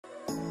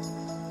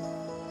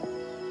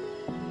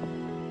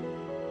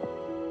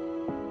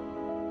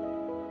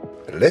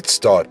Let's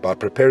start by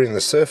preparing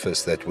the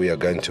surface that we are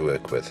going to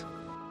work with.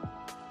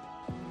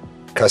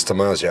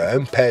 Customize your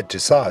own pad to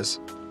size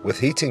with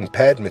heating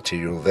pad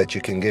material that you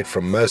can get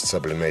from most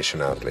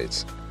sublimation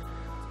outlets.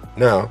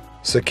 Now,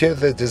 secure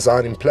the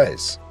design in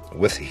place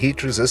with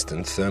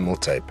heat-resistant thermal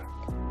tape.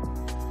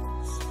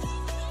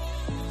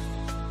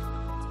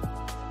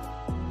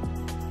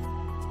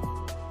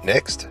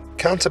 Next,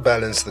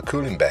 counterbalance the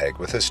cooling bag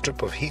with a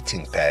strip of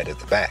heating pad at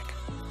the back.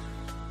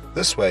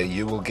 This way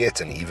you will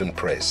get an even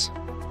press.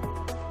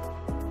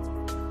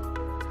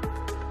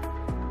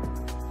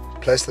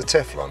 Place the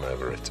Teflon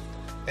over it,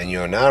 and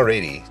you are now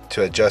ready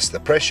to adjust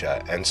the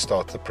pressure and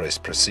start the press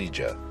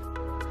procedure.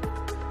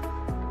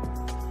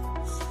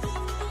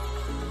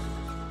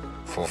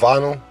 For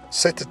vinyl,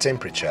 set the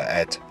temperature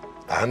at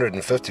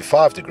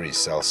 155 degrees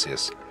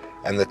Celsius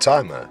and the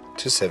timer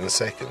to 7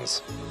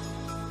 seconds.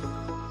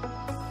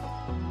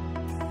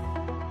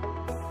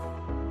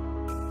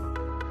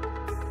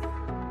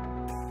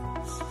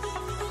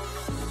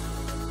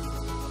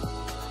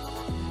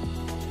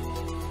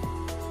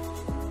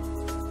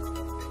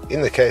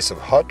 In the case of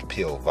hot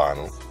peel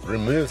vinyl,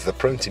 remove the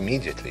print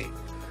immediately,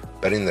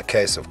 but in the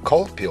case of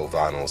cold peel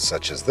vinyls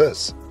such as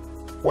this,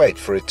 wait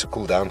for it to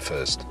cool down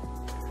first.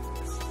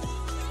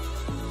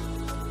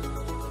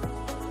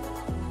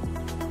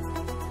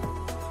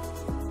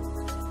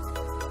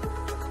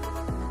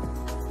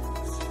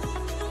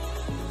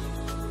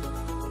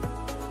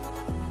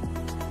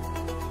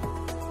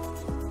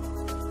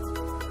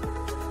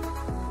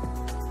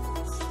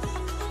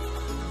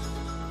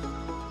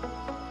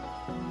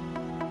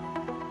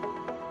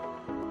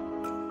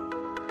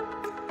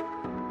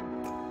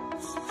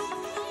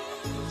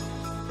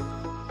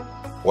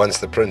 Once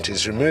the print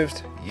is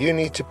removed, you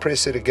need to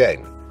press it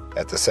again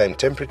at the same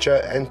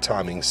temperature and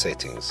timing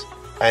settings.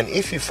 And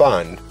if you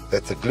find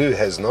that the glue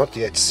has not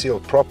yet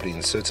sealed properly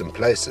in certain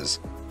places,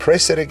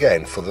 press it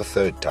again for the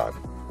third time.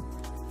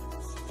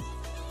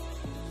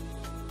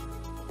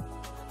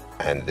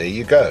 And there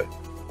you go.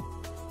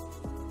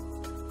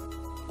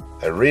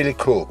 A really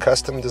cool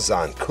custom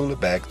designed cooler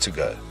bag to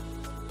go.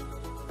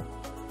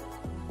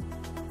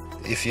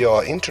 If you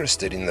are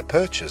interested in the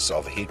purchase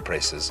of heat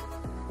presses,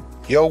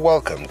 you're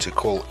welcome to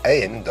call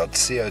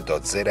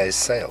an.co.za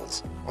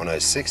sales on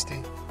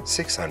 060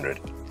 600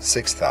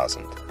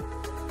 6000.